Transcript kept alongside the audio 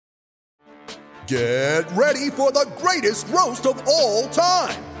Get ready for the greatest roast of all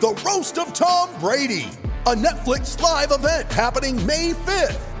time, the Roast of Tom Brady, a Netflix live event happening May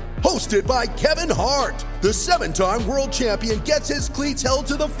 5th. Hosted by Kevin Hart, the 7-time world champion gets his cleats held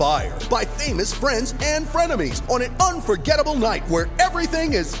to the fire by famous friends and frenemies on an unforgettable night where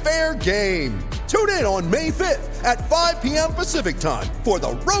everything is fair game. Tune in on May 5th at 5 p.m. Pacific time for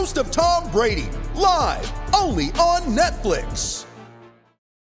the Roast of Tom Brady, live only on Netflix.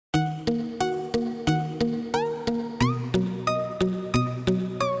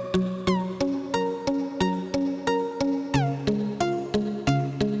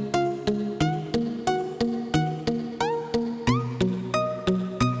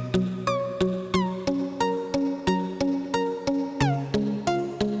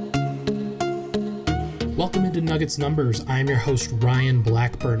 Welcome into Nuggets Numbers. I'm your host, Ryan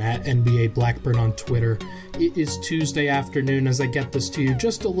Blackburn, at NBA Blackburn on Twitter. It is Tuesday afternoon as I get this to you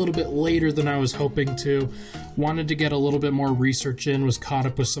just a little bit later than I was hoping to. Wanted to get a little bit more research in, was caught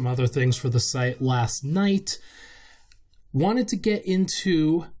up with some other things for the site last night. Wanted to get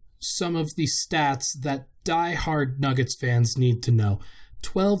into some of the stats that die-hard Nuggets fans need to know.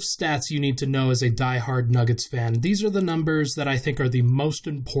 12 stats you need to know as a die-hard Nuggets fan. These are the numbers that I think are the most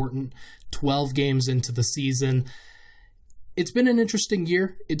important 12 games into the season. It's been an interesting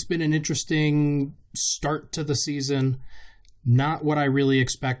year. It's been an interesting start to the season. Not what I really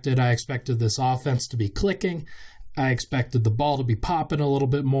expected. I expected this offense to be clicking. I expected the ball to be popping a little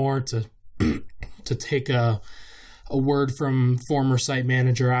bit more, to take a word from former site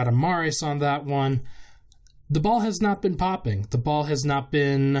manager Adam Mares on that one. The ball has not been popping. The ball has not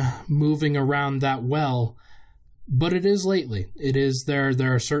been moving around that well, but it is lately. It is there.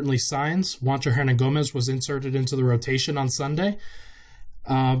 There are certainly signs. Juancho Hernangomez was inserted into the rotation on Sunday,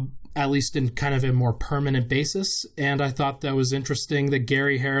 at least in kind of a more permanent basis, and I thought that was interesting that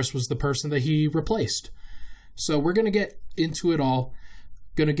Gary Harris was the person that he replaced. So we're going to get into it all.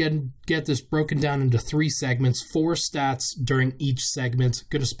 Going to get this broken down into 3 segments, 4 stats during each segment.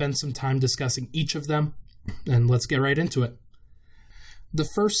 Going to spend some time discussing each of them. And let's get right into it. The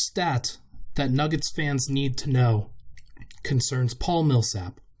first stat that Nuggets fans need to know concerns Paul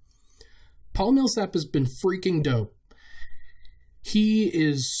Millsap. Paul Millsap has been freaking dope. He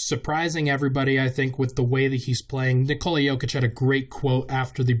is surprising everybody, I think, with the way that he's playing. Nikola Jokic had a great quote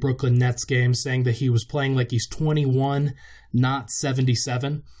after the Brooklyn Nets game saying that he was playing like he's 21, not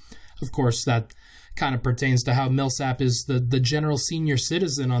 77. Of course, that kind of pertains to how Millsap is the general senior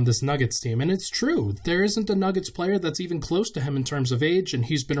citizen on this Nuggets team. And it's true. There isn't a Nuggets player that's even close to him in terms of age, and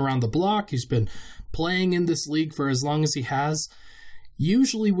he's been around the block. He's been playing in this league for as long as he has.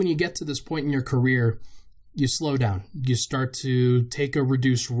 Usually when you get to this point in your career, you slow down. You start to take a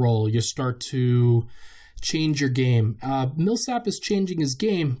reduced role. You start to change your game. Millsap is changing his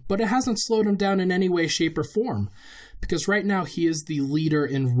game, but it hasn't slowed him down in any way, shape, or form. Because right now he is the leader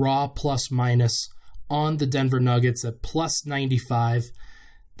in raw plus-minus on the Denver Nuggets at plus 95.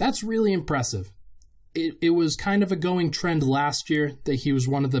 That's really impressive. It was kind of a going trend last year that he was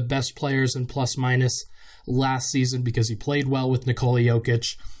one of the best players in plus minus last season because he played well with Nikola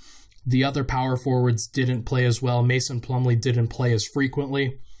Jokic. The other power forwards didn't play as well. Mason Plumlee didn't play as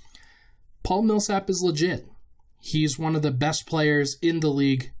frequently. Paul Millsap is legit. He's one of the best players in the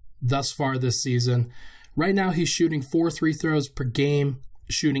league thus far this season. Right now he's shooting 4 free throws per game,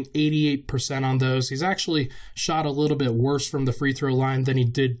 shooting 88% on those. He's actually shot a little bit worse from the free throw line than he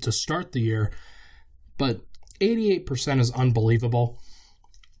did to start the year, but 88% is unbelievable.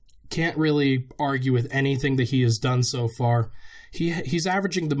 Can't really argue with anything that he has done so far. He's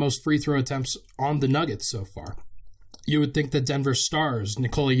averaging the most free throw attempts on the Nuggets so far. You would think that Denver stars,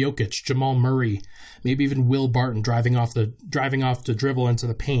 Nikola Jokic, Jamal Murray, maybe even Will Barton driving off to dribble into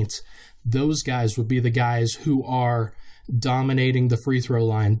the paint, those guys would be the guys who are dominating the free throw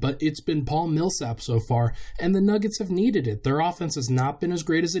line, but it's been Paul Millsap so far, and the Nuggets have needed it. Their offense has not been as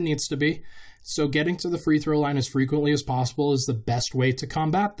great as it needs to be, so getting to the free throw line as frequently as possible is the best way to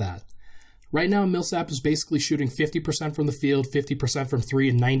combat that. Right now, Millsap is basically shooting 50% from the field, 50% from 3,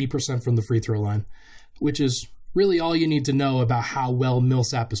 and 90% from the free throw line, which is really all you need to know about how well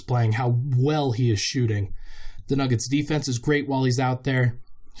Millsap is playing, how well he is shooting. The Nuggets' defense is great while he's out there.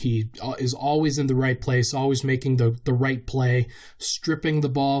 He is always in the right place, always making the right play, stripping the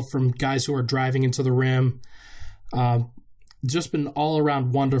ball from guys who are driving into the rim. Just been all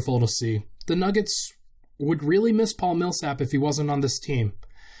around wonderful to see. The Nuggets would really miss Paul Millsap if he wasn't on this team.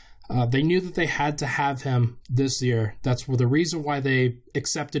 They knew that they had to have him this year. That's the reason why they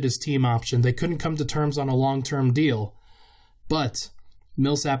accepted his team option. They couldn't come to terms on a long-term deal. But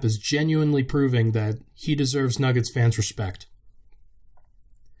Millsap is genuinely proving that he deserves Nuggets fans' respect.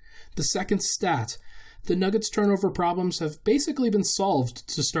 The second stat, the Nuggets' turnover problems have basically been solved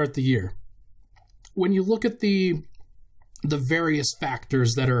to start the year. When you look at the various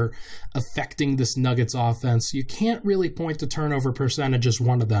factors that are affecting this Nuggets offense, you can't really point to turnover percentage as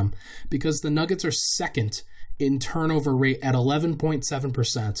one of them, because the Nuggets are second in turnover rate at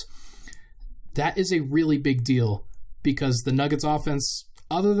 11.7%. That is a really big deal, because the Nuggets offense,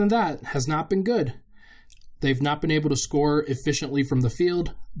 other than that, has not been good. They've not been able to score efficiently from the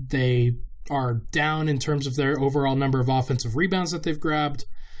field. They are down in terms of their overall number of offensive rebounds that they've grabbed,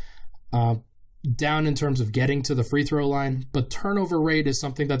 down in terms of getting to the free throw line, but turnover rate is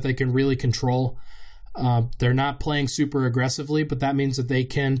something that they can really control. They're not playing super aggressively, but that means that they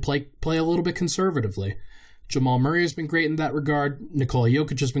can play a little bit conservatively. Jamal Murray has been great in that regard. Nikola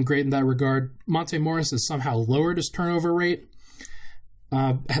Jokic has been great in that regard. Monte Morris has somehow lowered his turnover rate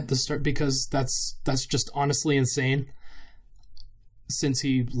at the start, because that's just honestly insane, since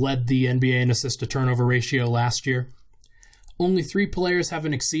he led the NBA in assist to turnover ratio last year. Only 3 players have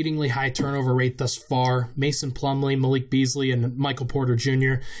an exceedingly high turnover rate thus far: Mason Plumlee, Malik Beasley, and Michael Porter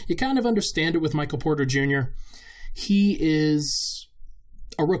Jr. You kind of understand it with Michael Porter Jr. He is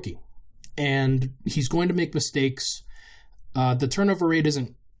a rookie, and he's going to make mistakes. The turnover rate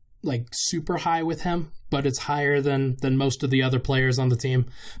isn't like super high with him, but it's higher than most of the other players on the team.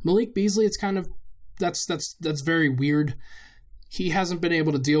 Malik Beasley, it's kind of that's very weird. He hasn't been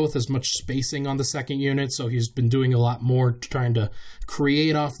able to deal with as much spacing on the second unit, so he's been doing a lot more trying to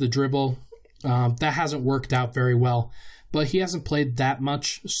create off the dribble. That hasn't worked out very well, but he hasn't played that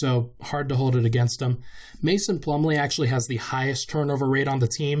much, so hard to hold it against him. Mason Plumlee actually has the highest turnover rate on the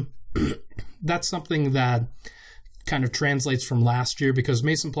team. That's something that kind of translates from last year, because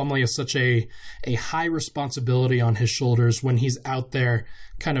Mason Plumlee has such a high responsibility on his shoulders when he's out there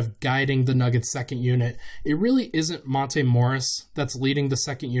kind of guiding the Nuggets second unit. It really isn't Monte Morris that's leading the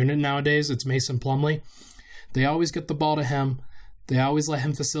second unit nowadays. It's Mason Plumlee. They always get the ball to him. They always let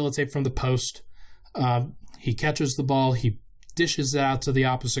him facilitate from the post. He catches the ball. He dishes it out to the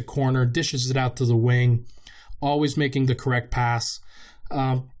opposite corner, dishes it out to the wing, always making the correct pass.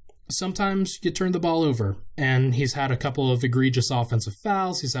 Sometimes you turn the ball over, and he's had a couple of egregious offensive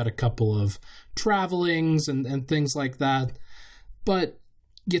fouls. He's had a couple of travelings and things like that. But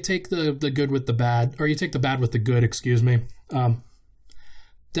you take the good with the bad, or you take the bad with the good, excuse me.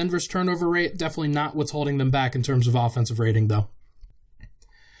 Denver's turnover rate, definitely not what's holding them back in terms of offensive rating, though.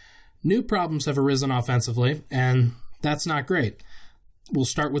 New problems have arisen offensively, and that's not great. We'll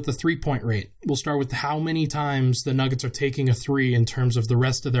start with the three-point rate. We'll start with how many times the Nuggets are taking a three in terms of the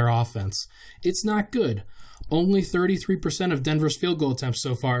rest of their offense. It's not good. Only 33% of Denver's field goal attempts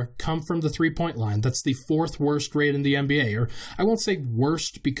so far come from the three-point line. That's the 4th worst rate in the NBA. Or I won't say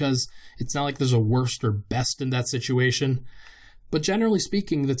worst, because it's not like there's a worst or best in that situation. But generally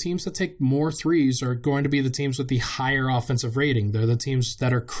speaking, the teams that take more threes are going to be the teams with the higher offensive rating. They're the teams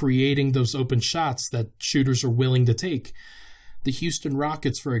that are creating those open shots that shooters are willing to take. The Houston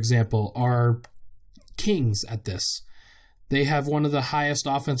Rockets, for example, are kings at this. They have one of the highest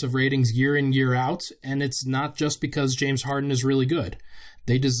offensive ratings year in, year out, and it's not just because James Harden is really good.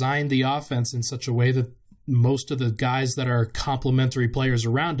 They designed the offense in such a way that most of the guys that are complementary players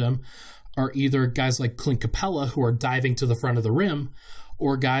around him are either guys like Clint Capella, who are diving to the front of the rim,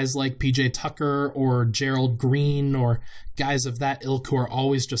 or guys like PJ Tucker or Gerald Green, or guys of that ilk who are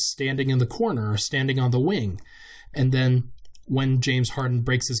always just standing in the corner or standing on the wing. And then when James Harden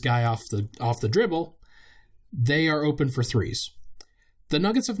breaks his guy off the dribble, they are open for threes. The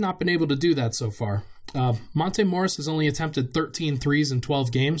Nuggets have not been able to do that so far. Monte Morris has only attempted 13 threes in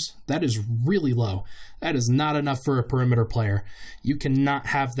 12 games. That is really low. That is not enough for a perimeter player. You cannot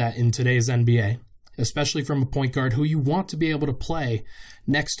have that in today's NBA, especially from a point guard who you want to be able to play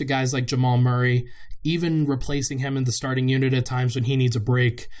next to guys like Jamal Murray, even replacing him in the starting unit at times when he needs a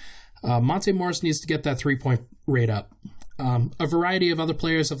break. Monte Morris needs to get that three-point rate up. A variety of other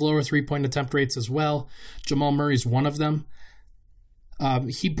players have lower three-point attempt rates as well. Jamal Murray's one of them.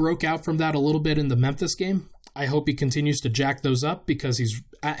 He broke out from that a little bit in the Memphis game. I hope he continues to jack those up, because he's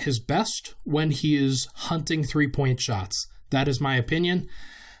at his best when he is hunting three-point shots. That is my opinion.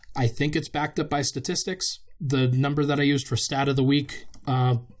 I think it's backed up by statistics. The number that I used for stat of the week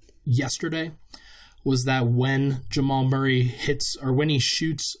yesterday was that when Jamal Murray hits, or when he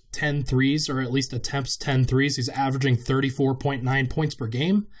shoots 10 threes, or at least attempts 10 threes, he's averaging 34.9 points per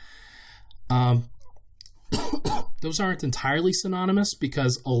game. Those aren't entirely synonymous,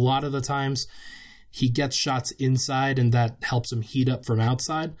 because a lot of the times He gets shots inside, and that helps him heat up from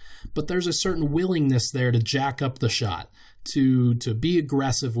outside. But there's a certain willingness there to jack up the shot, to be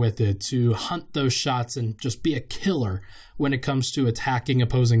aggressive with it, to hunt those shots and just be a killer when it comes to attacking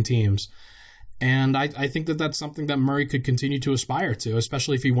opposing teams. And I think that that's something that Murray could continue to aspire to,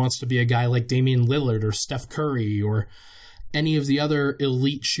 especially if he wants to be a guy like Damian Lillard or Steph Curry or any of the other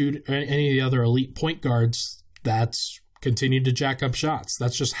elite point guards that's continue to jack up shots.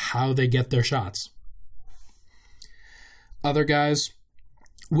 That's just how they get their shots. Other guys,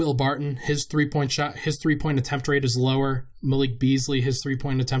 Will Barton, his three-point attempt rate is lower. Malik Beasley, his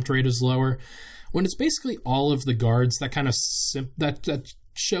three-point attempt rate is lower. When it's basically all of the guards, that kind of that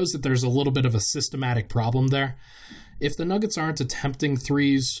shows that there's a little bit of a systematic problem there. If the Nuggets aren't attempting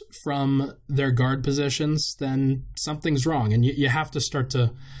threes from their guard positions, then something's wrong, and you have to start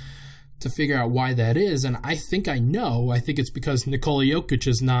to figure out why that is. And I think it's because Nikola Jokic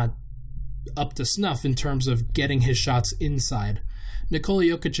is not up to snuff in terms of getting his shots inside. Nikola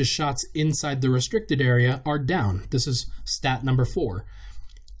Jokic's shots inside the restricted area are down. This is stat number 4.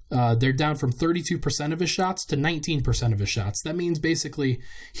 They're down from 32% of his shots to 19% of his shots. That means basically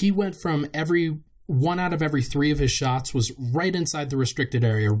he went from 1 out of every 3 of his shots was right inside the restricted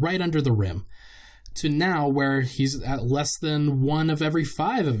area, right under the rim, to now where he's at less than 1 of every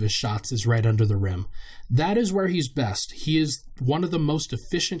 5 of his shots is right under the rim. That is where he's best. He is one of the most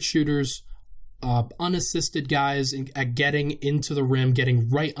efficient shooters, unassisted guys at getting into the rim, getting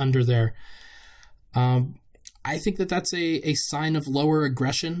right under there. I think that that's a sign of lower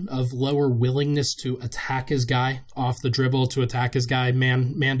aggression, of lower willingness to attack his guy off the dribble, to attack his guy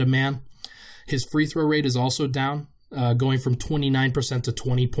man to man. His free throw rate is also down, going from 29% to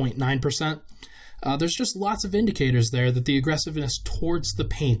 20.9%. There's just lots of indicators there that the aggressiveness towards the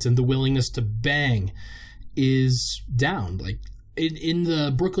paint and the willingness to bang is down. Like in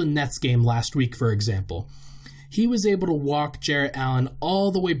the Brooklyn Nets game last week, for example, he was able to walk Jarrett Allen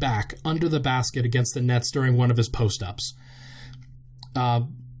all the way back under the basket against the Nets during one of his post-ups.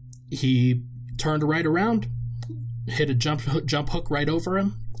 He turned right around, hit a jump hook right over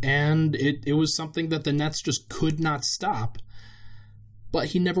him, and it was something that the Nets just could not stop. But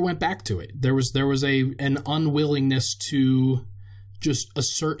he never went back to it. There was an unwillingness to just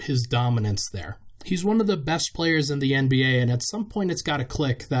assert his dominance there. He's one of the best players in the NBA, and at some point it's got to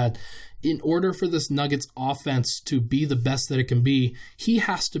click that in order for this Nuggets offense to be the best that it can be, he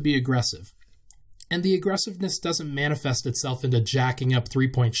has to be aggressive. And the aggressiveness doesn't manifest itself into jacking up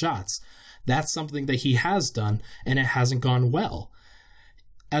three-point shots. That's something that he has done, and it hasn't gone well.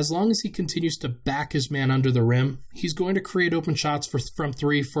 As long as he continues to back his man under the rim, he's going to create open shots from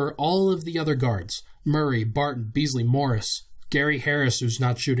 3 for all of the other guards. Murray, Barton, Beasley, Morris, Gary Harris, who's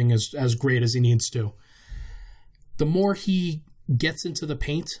not shooting as great as he needs to. The more he gets into the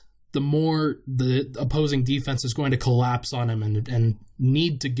paint, the more the opposing defense is going to collapse on him and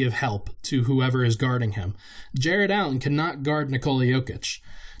need to give help to whoever is guarding him. Jarrett Allen cannot guard Nikola Jokic.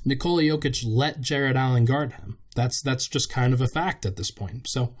 Nikola Jokic let Jarrett Allen guard him. That's just kind of a fact at this point.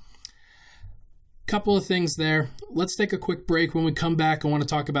 So, couple of things there. Let's take a quick break. When we come back, I want to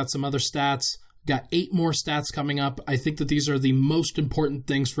talk about some other stats. Got 8 more stats coming up. I think that these are the most important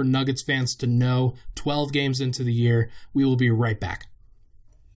things for Nuggets fans to know 12 games into the year. We will be right back.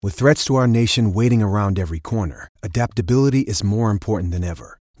 With threats to our nation waiting around every corner, adaptability is more important than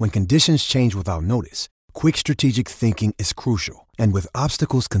ever. When conditions change without notice, quick strategic thinking is crucial. And with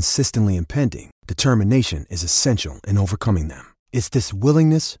obstacles consistently impending, determination is essential in overcoming them. It's this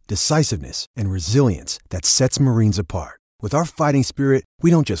willingness, decisiveness, and resilience that sets Marines apart. With our fighting spirit, we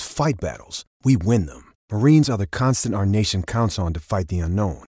don't just fight battles, we win them. Marines are the constant our nation counts on to fight the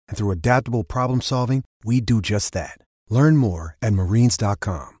unknown. And through adaptable problem solving, we do just that. Learn more at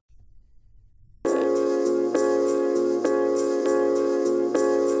Marines.com.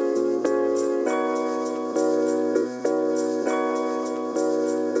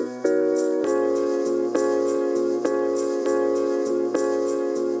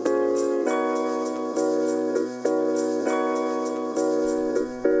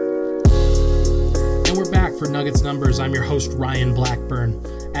 For Nuggets Numbers, I'm your host, Ryan Blackburn,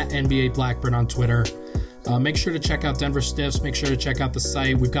 at NBA Blackburn on Twitter. Make sure to check out Denver Stiffs. Make sure to check out the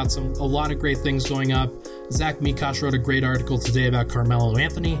site. We've got a lot of great things going up. Zach Mikosh wrote a great article today about Carmelo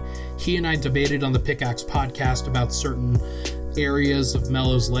Anthony. He and I debated on the Pickaxe podcast about certain areas of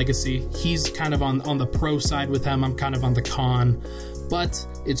Melo's legacy. He's kind of on the pro side with him. I'm kind of on the con. But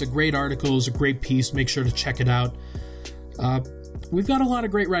it's a great article. It's a great piece. Make sure to check it out. We've got a lot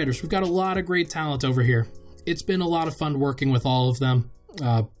of great writers. We've got a lot of great talent over here. It's been a lot of fun working with all of them.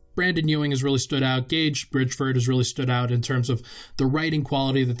 Brandon Ewing has really stood out. Gage Bridgeford has really stood out in terms of the writing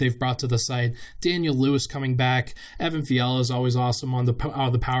quality that they've brought to the site. Daniel Lewis coming back. Evan Fiala is always awesome on the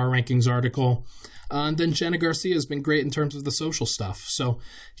Power Rankings article. And then Jenna Garcia has been great in terms of the social stuff. So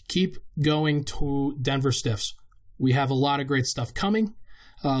keep going to Denver Stiffs. We have a lot of great stuff coming,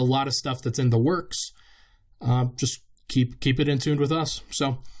 a lot of stuff that's in the works. Just keep it in tune with us.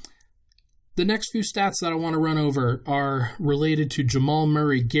 So the next few stats that I want to run over are related to Jamal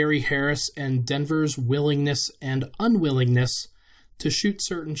Murray, Gary Harris, and Denver's willingness and unwillingness to shoot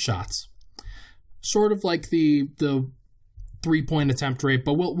certain shots. Sort of like the 3-point attempt rate,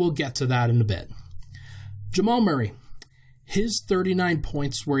 but we'll get to that in a bit. Jamal Murray, his 39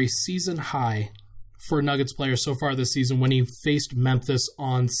 points were a season high for Nuggets players so far this season when he faced Memphis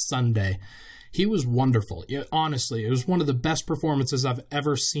on Sunday. He was wonderful. Honestly, it was one of the best performances I've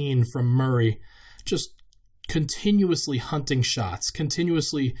ever seen from Murray. Just continuously hunting shots,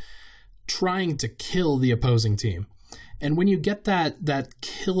 continuously trying to kill the opposing team. And when you get that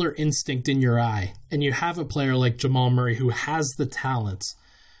killer instinct in your eye, and you have a player like Jamal Murray who has the talent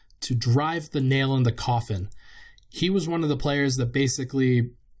to drive the nail in the coffin, he was one of the players that basically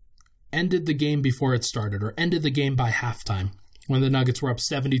ended the game before it started, or ended the game by halftime when the Nuggets were up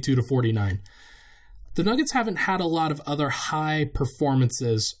 72-49. The Nuggets haven't had a lot of other high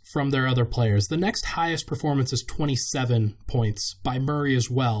performances from their other players. The next highest performance is 27 points by Murray as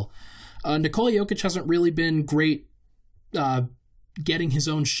well. Nikola Jokic hasn't really been great getting his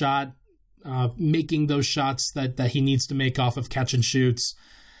own shot, making those shots that he needs to make off of catch and shoots.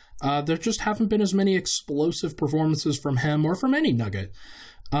 There just haven't been as many explosive performances from him or from any Nugget.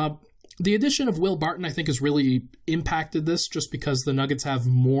 The addition of Will Barton, I think, has really impacted this just because the Nuggets have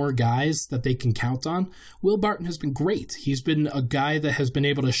more guys that they can count on. Will Barton has been great. He's been a guy that has been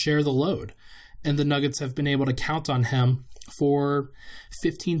able to share the load, and the Nuggets have been able to count on him for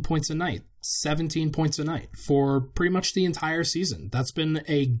 15 points a night, 17 points a night for pretty much the entire season. That's been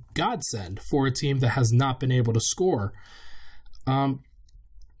a godsend for a team that has not been able to score.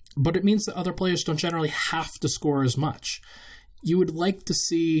 But it means that other players don't generally have to score as much. You would like to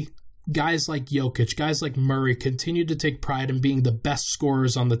see guys like Jokic, guys like Murray continue to take pride in being the best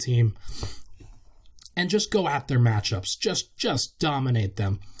scorers on the team and just go at their matchups. Just dominate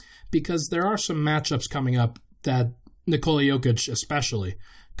them, because there are some matchups coming up that Nikola Jokic especially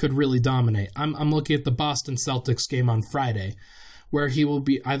could really dominate. I'm looking at the Boston Celtics game on Friday, where he will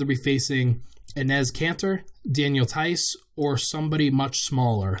either be facing Enes Kanter, Daniel Theis, or somebody much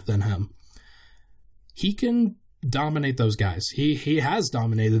smaller than him. He can dominate those guys. He has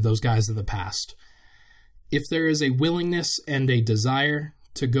dominated those guys in the past. If there is a willingness and a desire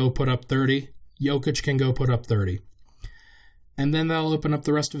to go put up 30, Jokic can go put up 30. And then that'll open up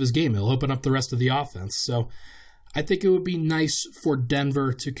the rest of his game. It'll open up the rest of the offense. So I think it would be nice for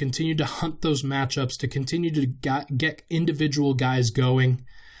Denver to continue to hunt those matchups, to continue to get individual guys going.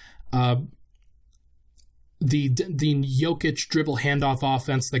 The Jokic dribble handoff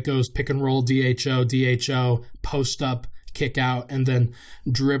offense that goes pick and roll, DHO, post up, kick out, and then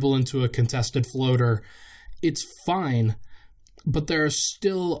dribble into a contested floater. It's fine, but there are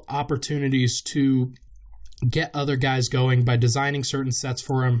still opportunities to get other guys going by designing certain sets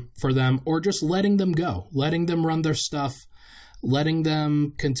for them, or just letting them go, letting them run their stuff, letting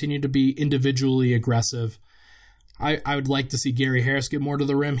them continue to be individually aggressive. I would like to see Gary Harris get more to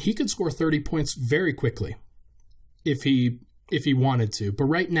the rim. He could score 30 points very quickly if he wanted to. But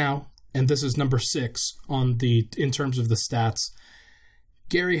right now, and this is number 6 in terms of the stats,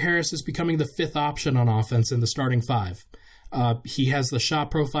 Gary Harris is becoming the 5th option on offense in the starting 5. He has the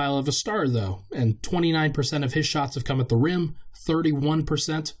shot profile of a star, though, and 29% of his shots have come at the rim,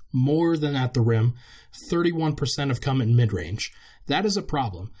 31% more than at the rim, 31% have come in mid-range. That is a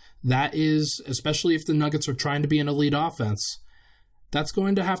problem. That is, especially if the Nuggets are trying to be an elite offense, that's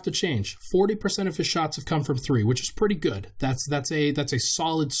going to have to change. 40% of his shots have come from 3, which is pretty good. That's a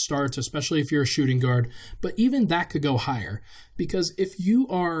solid start, especially if you're a shooting guard. But even that could go higher, because if you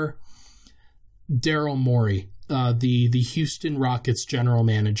are Daryl Morey, the Houston Rockets general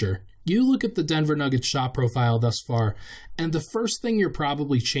manager, you look at the Denver Nuggets shot profile thus far, and the first thing you're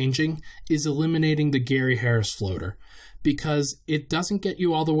probably changing is eliminating the Gary Harris floater, because it doesn't get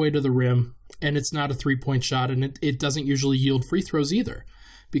you all the way to the rim, and it's not a 3-point shot, and it doesn't usually yield free throws either,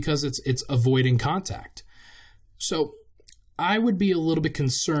 because it's avoiding contact. So I would be a little bit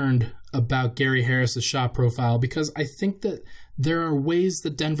concerned about Gary Harris's shot profile, because I think that there are ways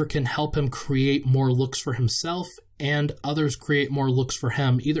that Denver can help him create more looks for himself, and others create more looks for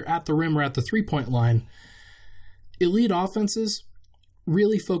him, either at the rim or at the 3-point line. Elite offenses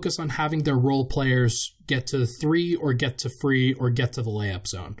really focus on having their role players get to 3 or get to free or get to the layup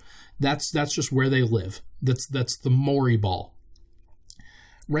zone. That's just where they live. That's the Morey ball.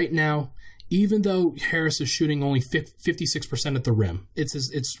 Right now, even though Harris is shooting only 56% at the rim,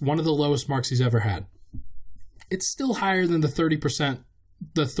 it's one of the lowest marks he's ever had. It's still higher than the 30%,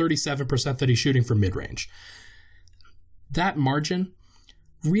 the 37% that he's shooting from mid-range. That margin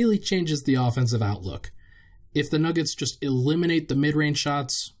really changes the offensive outlook. If the Nuggets just eliminate the mid-range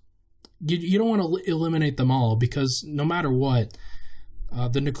shots, you don't want to eliminate them all, because no matter what,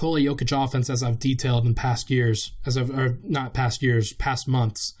 the Nikola Jokic offense, as I've detailed in past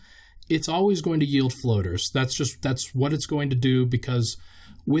months, it's always going to yield floaters. That's what it's going to do, because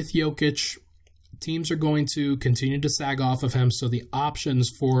with Jokic, teams are going to continue to sag off of him, so the options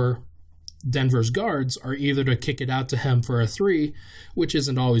for Denver's guards are either to kick it out to him for a 3, which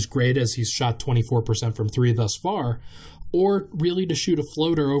isn't always great as he's shot 24% from 3 thus far, or really to shoot a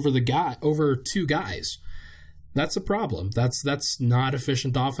floater over 2 guys. That's a problem. That's not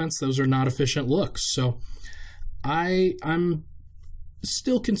efficient offense. Those are not efficient looks. So I'm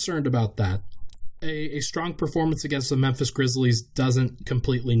still concerned about that. A strong performance against the Memphis Grizzlies doesn't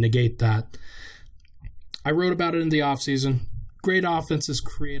completely negate that. I wrote about it in the offseason. Great offenses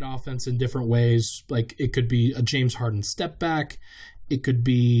create offense in different ways. Like, it could be a James Harden step back. It could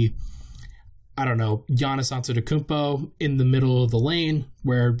be, Giannis Antetokounmpo in the middle of the lane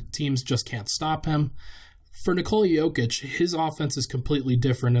where teams just can't stop him. For Nikola Jokic, his offense is completely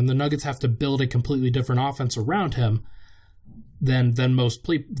different, and the Nuggets have to build a completely different offense around him than most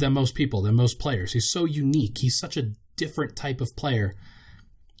players. He's so unique. He's such a different type of player.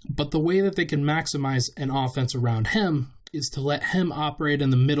 But the way that they can maximize an offense around him is to let him operate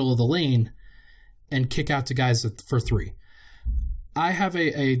in the middle of the lane and kick out to guys for 3. I have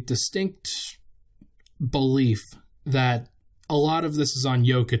a distinct belief that a lot of this is on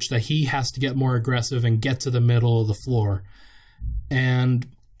Jokic, that he has to get more aggressive and get to the middle of the floor. And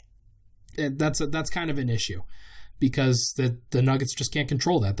that's kind of an issue, because the Nuggets just can't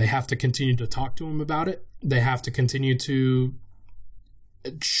control that. They have to continue to talk to him about it. They have to continue to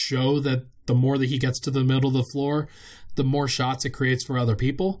show that the more that he gets to the middle of the floor, the more shots it creates for other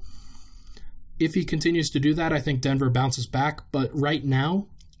people. If he continues to do that, I think Denver bounces back. But right now,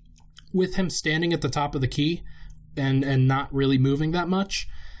 with him standing at the top of the key and not really moving that much,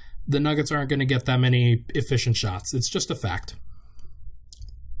 the Nuggets aren't going to get that many efficient shots. It's just a fact.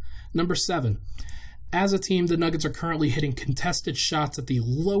 Number 7. As a team, the Nuggets are currently hitting contested shots at the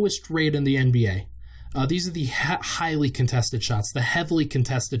lowest rate in the NBA. These are the highly contested shots, the heavily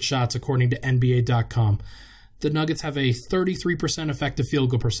contested shots, according to NBA.com. The Nuggets have a 33% effective field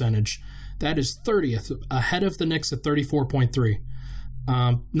goal percentage. That is 30th, ahead of the Knicks at 34.3.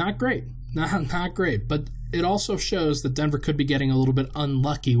 Not great. Not great. But it also shows that Denver could be getting a little bit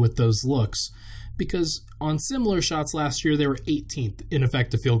unlucky with those looks, because on similar shots last year, they were 18th in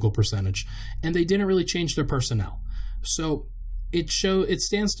effective field goal percentage, and they didn't really change their personnel. So it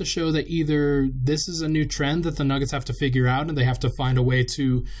stands to show that either this is a new trend that the Nuggets have to figure out and they have to find a way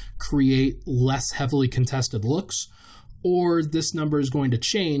to create less heavily contested looks, or this number is going to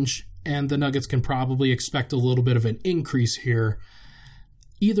change and the Nuggets can probably expect a little bit of an increase here.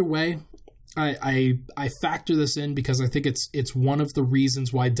 Either way, I factor this in because I think it's one of the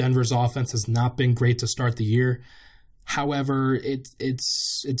reasons why Denver's offense has not been great to start the year. However,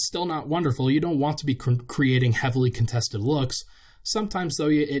 it's still not wonderful. You don't want to be creating heavily contested looks. Sometimes, though,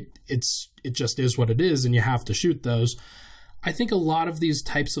 it just is what it is, and you have to shoot those. I think a lot of these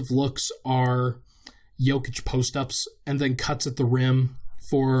types of looks are Jokic post-ups and then cuts at the rim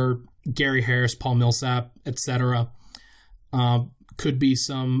for Gary Harris, Paul Millsap, etc. Could be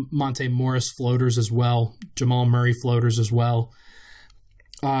some Monte Morris floaters as well, Jamal Murray floaters as well.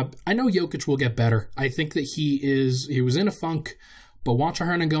 I know Jokic will get better. I think that he was in a funk, but Juancho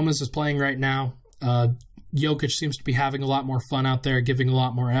Hernangomez is playing right now. Jokic seems to be having a lot more fun out there, giving a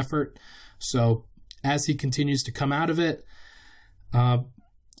lot more effort. So as he continues to come out of it,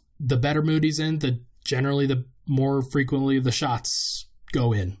 the better mood he's in, the more frequently the shots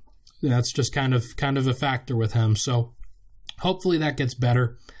go in. That's just kind of a factor with him. So hopefully that gets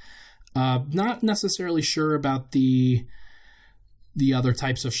better. Not necessarily sure about the other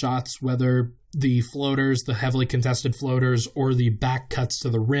types of shots, whether the floaters, the heavily contested floaters, or the back cuts to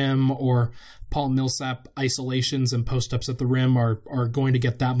the rim, or Paul Millsap isolations and post-ups at the rim are going to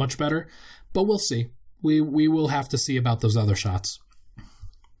get that much better. But we'll see. We will have to see about those other shots.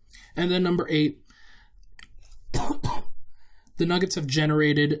 And then number 8, the Nuggets have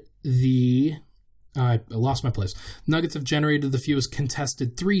generated the I lost my place. Nuggets have generated the fewest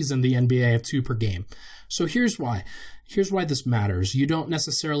contested threes in the NBA at 2 per game. So here's why. Here's why this matters. You don't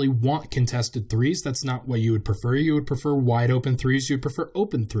necessarily want contested threes. That's not what you would prefer. You would prefer wide open threes. You would prefer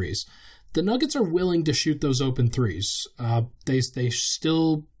open threes. The Nuggets are willing to shoot those open threes. They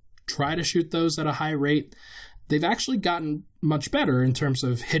still try to shoot those at a high rate. They've actually gotten much better in terms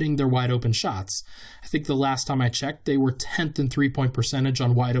of hitting their wide open shots. I think the last time I checked, they were 10th in three-point percentage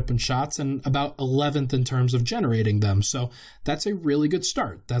on wide open shots and about 11th in terms of generating them. So that's a really good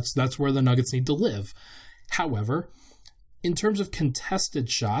start. That's where the Nuggets need to live. However, in terms of contested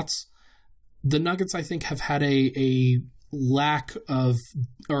shots, the Nuggets, I think, have had a lack of,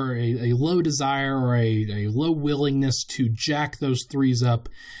 or a low desire or a low willingness to jack those threes up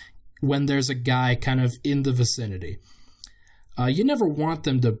when there's a guy kind of in the vicinity. You never want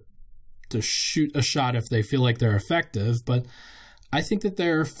them to shoot a shot if they feel like they're effective, but I think that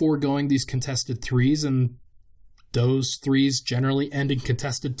they're foregoing these contested threes, and those threes generally end in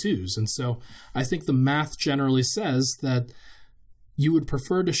contested twos. And so I think the math generally says that you would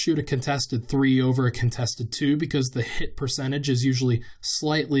prefer to shoot a contested 3 over a contested 2 because the hit percentage is usually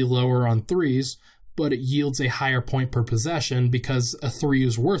slightly lower on threes, but it yields a higher point per possession because a 3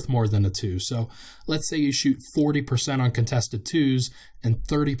 is worth more than a 2. So let's say you shoot 40% on contested 2s and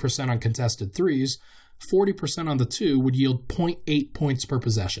 30% on contested 3s. 40% on the 2 would yield 0.8 points per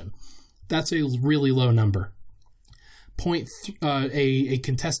possession. That's a really low number. A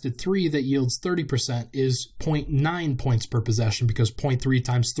contested 3 that yields 30% is 0.9 points per possession because 0.3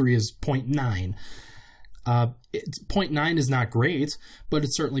 times 3 is 0.9. 0.9 is not great, but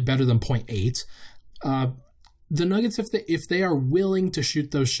it's certainly better than 0.8. The Nuggets, if they are willing to shoot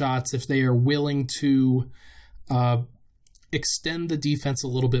those shots, if they are willing to extend the defense a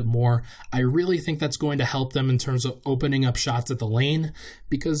little bit more, I really think that's going to help them in terms of opening up shots at the lane,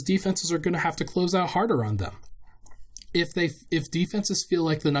 because defenses are going to have to close out harder on them. If defenses feel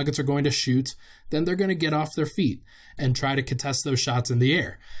like the Nuggets are going to shoot, then they're going to get off their feet and try to contest those shots in the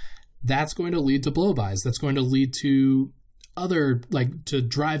air. That's going to lead to blow-bys. That's going to lead to to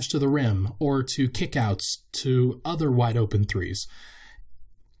drives to the rim or to kickouts to other wide open threes.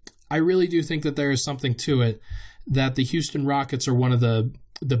 I really do think that there is something to it, that the Houston Rockets are one of the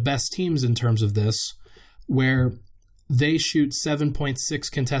best teams in terms of this, where they shoot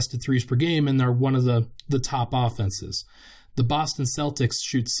 7.6 contested threes per game, and they're one of the top offenses. The Boston Celtics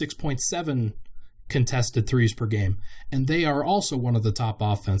shoot 6.7 contested threes per game, and they are also one of the top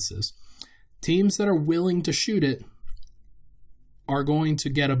offenses. Teams that are willing to shoot it are going to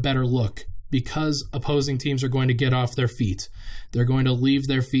get a better look because opposing teams are going to get off their feet. They're going to leave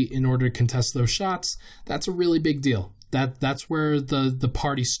their feet in order to contest those shots. That's a really big deal. That's where the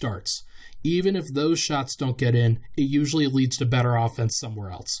party starts. Even if those shots don't get in, it usually leads to better offense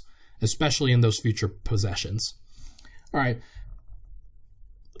somewhere else, especially in those future possessions. All right.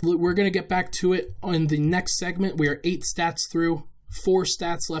 We're going to get back to it in the next segment. We are 8 stats through, 4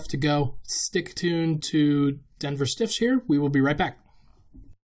 stats left to go. Stick tuned to Denver Stiffs here. We will be right back.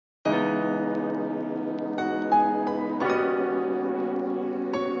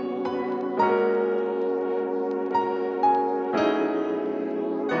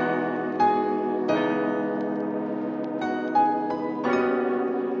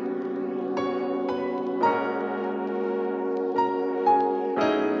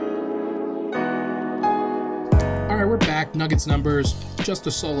 Nuggets Numbers, just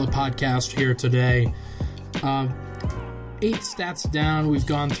a solo podcast here today. 8 stats down. We've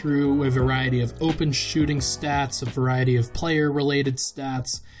gone through a variety of open shooting stats, a variety of player-related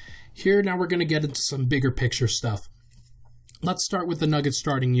stats. Here, now we're going to get into some bigger picture stuff. Let's start with the Nuggets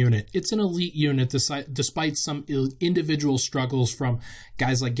starting unit. It's an elite unit despite some individual struggles from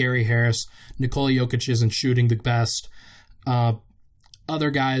guys like Gary Harris. Nikola Jokic isn't shooting the best.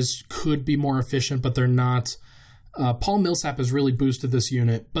 Other guys could be more efficient, but they're not. Paul Millsap has really boosted this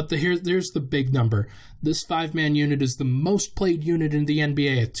unit, but there's the big number. This 5-man unit is the most played unit in the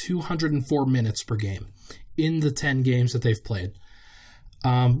NBA at 204 minutes per game in the 10 games that they've played.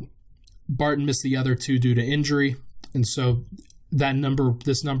 Barton missed the other 2 due to injury, and so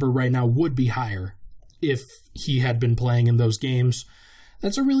this number right now would be higher if he had been playing in those games.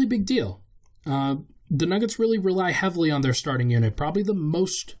 That's a really big deal. The Nuggets really rely heavily on their starting unit, probably the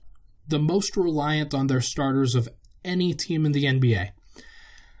most reliant on their starters of any team in the NBA.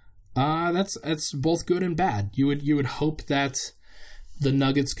 That's both good and bad. You would hope that the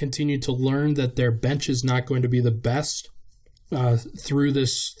Nuggets continue to learn that their bench is not going to be the best through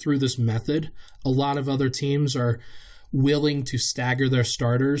this method. A lot of other teams are willing to stagger their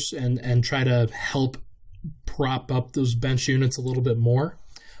starters and try to help prop up those bench units a little bit more.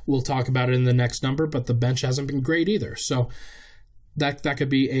 We'll talk about it in the next number, but the bench hasn't been great either. So that could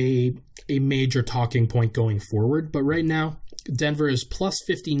be a major talking point going forward. But right now, Denver is plus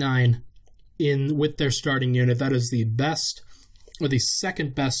 59 with their starting unit. That is the best, or the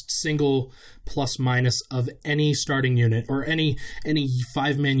second best single plus minus of any starting unit, or any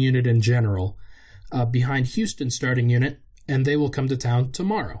 5-man unit in general, behind Houston's starting unit, and they will come to town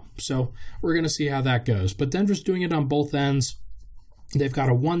tomorrow. So we're going to see how that goes. But Denver's doing it on both ends. They've got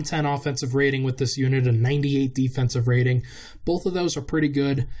a 110 offensive rating with this unit, a 98 defensive rating. Both of those are pretty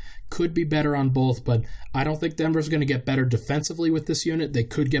good. Could be better on both, but I don't think Denver's going to get better defensively with this unit. They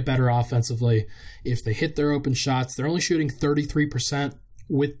could get better offensively if they hit their open shots. They're only shooting 33%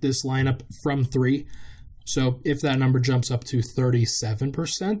 with this lineup from 3. So if that number jumps up to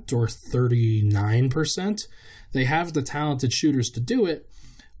 37% or 39%, they have the talented shooters to do it.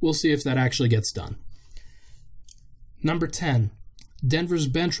 We'll see if that actually gets done. Number 10. Denver's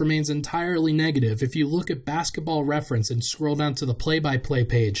bench remains entirely negative. If you look at Basketball Reference and scroll down to the play-by-play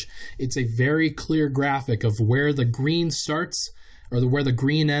page, it's a very clear graphic of where the green starts, or where the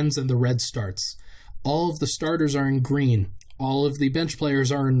green ends and the red starts. All of the starters are in green. All of the bench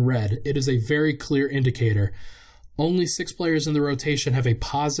players are in red. It is a very clear indicator. Only 6 players in the rotation have a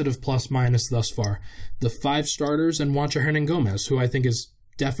positive plus-minus thus far. The 5 starters and Juancho Hernangomez, who I think is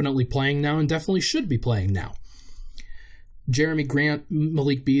definitely playing now and definitely should be playing now. Jeremy Grant,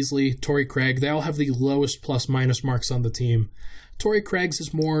 Malik Beasley, Torrey Craig, they all have the lowest plus-minus marks on the team. Torrey Craig's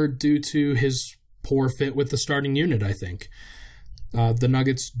is more due to his poor fit with the starting unit, I think. The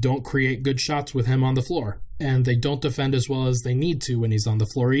Nuggets don't create good shots with him on the floor, and they don't defend as well as they need to when he's on the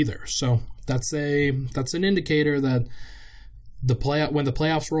floor either. So that's an indicator that when the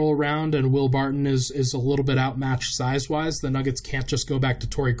playoffs roll around and Will Barton is a little bit outmatched size-wise, the Nuggets can't just go back to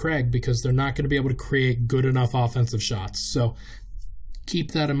Torrey Craig because they're not going to be able to create good enough offensive shots. So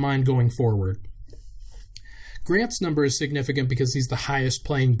keep that in mind going forward. Grant's number is significant because he's the highest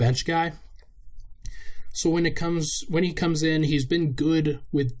playing bench guy. So when he comes in, he's been good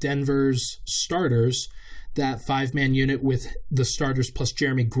with Denver's starters. That 5-man unit with the starters plus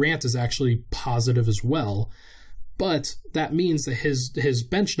Jeremy Grant is actually positive as well. But that means that his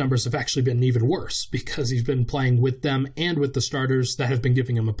bench numbers have actually been even worse because he's been playing with them and with the starters that have been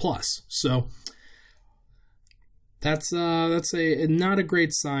giving him a plus. So that's not a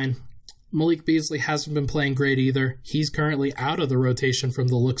great sign. Malik Beasley hasn't been playing great either. He's currently out of the rotation from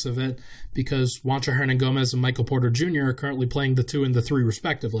the looks of it because Juancho Hernangomez and Michael Porter Jr. are currently playing the 2 and the 3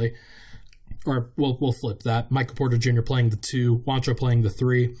 respectively. Or we'll flip that. Michael Porter Jr. playing the 2, Juancho playing the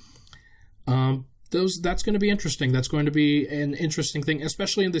 3. That's going to be interesting. That's going to be an interesting thing,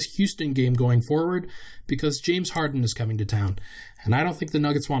 especially in this Houston game going forward, because James Harden is coming to town. And I don't think the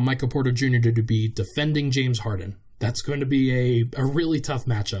Nuggets want Michael Porter Jr. to be defending James Harden. That's going to be a really tough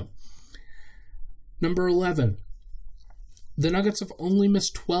matchup. Number 11. The Nuggets have only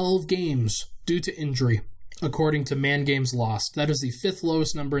missed 12 games due to injury, according to Man Games Lost. That is the 5th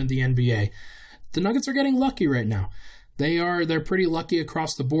lowest number in the NBA. The Nuggets are getting lucky right now. They're pretty lucky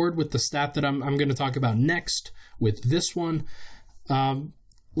across the board with the stat that I'm going to talk about next with this one.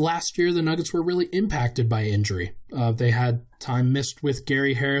 Last year, the Nuggets were really impacted by injury. They had time missed with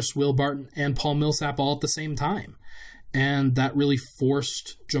Gary Harris, Will Barton, and Paul Millsap all at the same time. And that really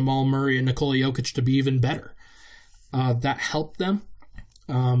forced Jamal Murray and Nikola Jokic to be even better. That helped them.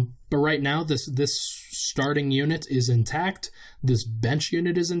 But right now, this starting unit is intact. This bench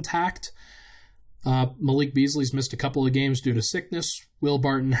unit is intact. Malik Beasley's missed a couple of games due to sickness. Will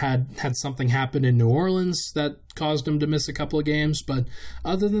Barton had something happen in New Orleans that caused him to miss a couple of games. But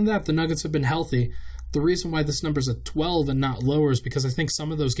other than that, the Nuggets have been healthy. The reason why this number's at 12 and not lower is because I think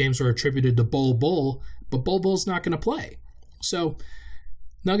some of those games are attributed to Bol, but Bol's not going to play. So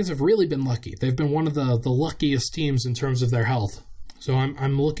Nuggets have really been lucky. They've been one of the luckiest teams in terms of their health. So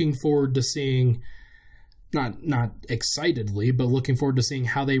I'm looking forward to seeing, not excitedly, but looking forward to seeing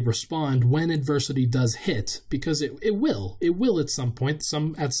how they respond when adversity does hit, because it will at some point.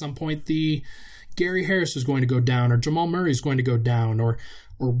 At some point, the Gary Harris is going to go down, or Jamal Murray is going to go down, or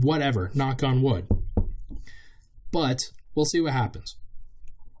whatever. Knock on wood. But we'll see what happens.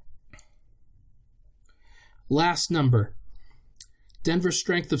 Last number. Denver's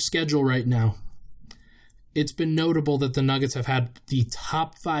strength of schedule right now. It's been notable that the Nuggets have had the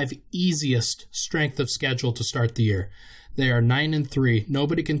top 5 easiest strength of schedule to start the year. They are 9-3.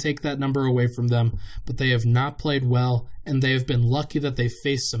 Nobody can take that number away from them, but they have not played well, and they have been lucky that they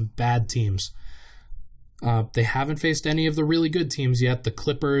faced some bad teams. They haven't faced any of the really good teams yet. The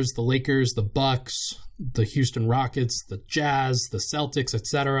Clippers, the Lakers, the Bucks, the Houston Rockets, the Jazz, the Celtics,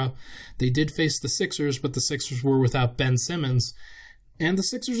 etc. They did face the Sixers, but the Sixers were without Ben Simmons. And the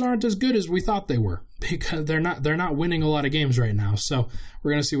Sixers aren't as good as we thought they were because they're not winning a lot of games right now. So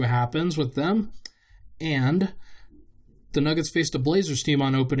we're going to see what happens with them. And the Nuggets faced a Blazers team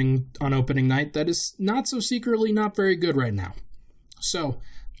on opening night that is not so secretly not very good right now. So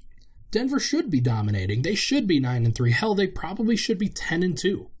Denver should be dominating. They should be 9-3. Hell, they probably should be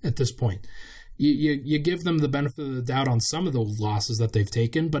 10-2 at this point. You give them the benefit of the doubt on some of the losses that they've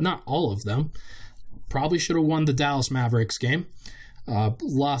taken, but not all of them. Probably should have won the Dallas Mavericks game.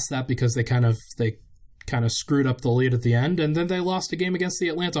 Lost that because they kind of screwed up the lead at the end, and then they lost a game against the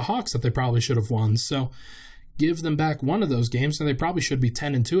Atlanta Hawks that they probably should have won. So give them back one of those games, and they probably should be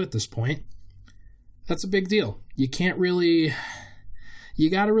 10-2 at this point. That's a big deal. You got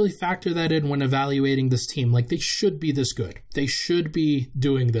to really factor that in when evaluating this team. Like, they should be this good. They should be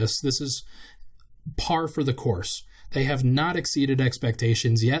doing this. This is par for the course. They have not exceeded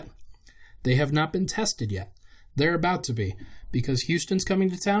expectations yet. They have not been tested yet. They're about to be, because Houston's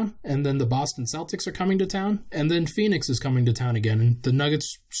coming to town, and then the Boston Celtics are coming to town, and then Phoenix is coming to town again. And the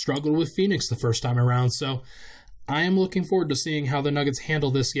Nuggets struggled with Phoenix the first time around, so I am looking forward to seeing how the Nuggets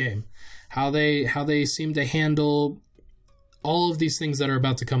handle this game, how they seem to handle all of these things that are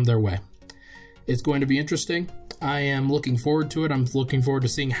about to come their way. It's going to be interesting. I am looking forward to it. I'm looking forward to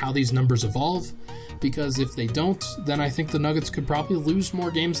seeing how these numbers evolve, because if they don't, then I think the Nuggets could probably lose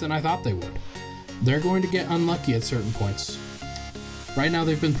more games than I thought they would. They're going to get unlucky at certain points. Right now,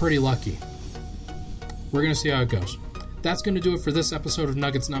 they've been pretty lucky. We're going to see how it goes. That's going to do it for this episode of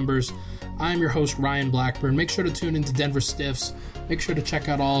Nuggets Numbers. I'm your host, Ryan Blackburn. Make sure to tune into Denver Stiffs. Make sure to check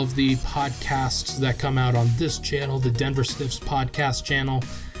out all of the podcasts that come out on this channel, the Denver Stiffs podcast channel.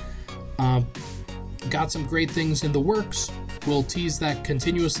 Got some great things in the works. We'll tease that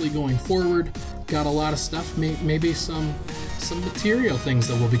continuously going forward. Got a lot of stuff, maybe some material things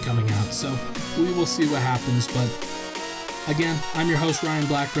that will be coming out. So we will see what happens. But again, I'm your host, Ryan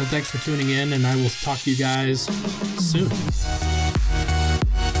Blackburn. Thanks for tuning in, and I will talk to you guys soon.